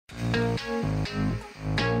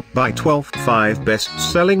By 12th 5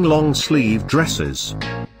 best-selling long-sleeve dresses.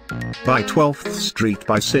 By 12th Street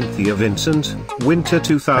by Cynthia Vincent, Winter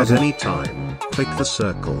 2000. At any time, click the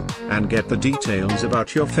circle, and get the details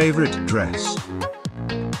about your favorite dress.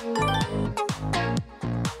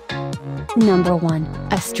 Number 1,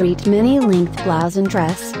 a street mini-length blouse and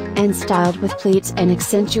dress, and styled with pleats and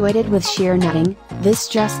accentuated with sheer netting. This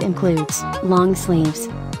dress includes long sleeves.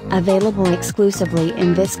 Available exclusively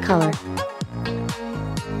in this color.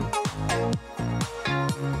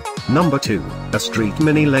 Number 2, a street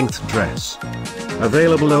mini-length dress.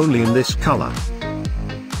 Available only in this color.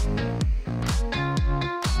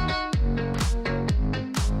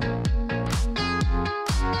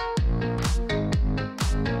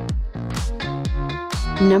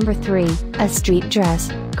 Number 3, a street dress,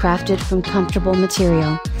 crafted from comfortable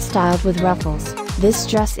material, styled with ruffles. This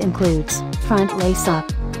dress includes front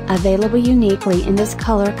lace-up. Available uniquely in this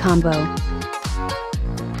color combo.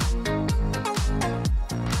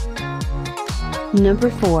 Number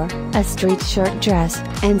 4, a street shirt dress,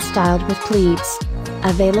 and styled with pleats.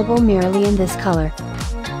 Available merely in this color.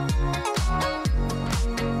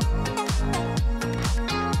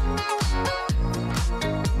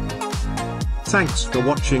 Thanks for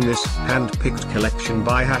watching this hand-picked collection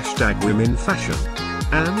by #WomenFashion.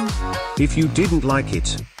 And, if you didn't like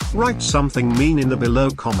it, write something mean in the below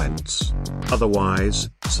comments. Otherwise,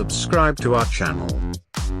 subscribe to our channel.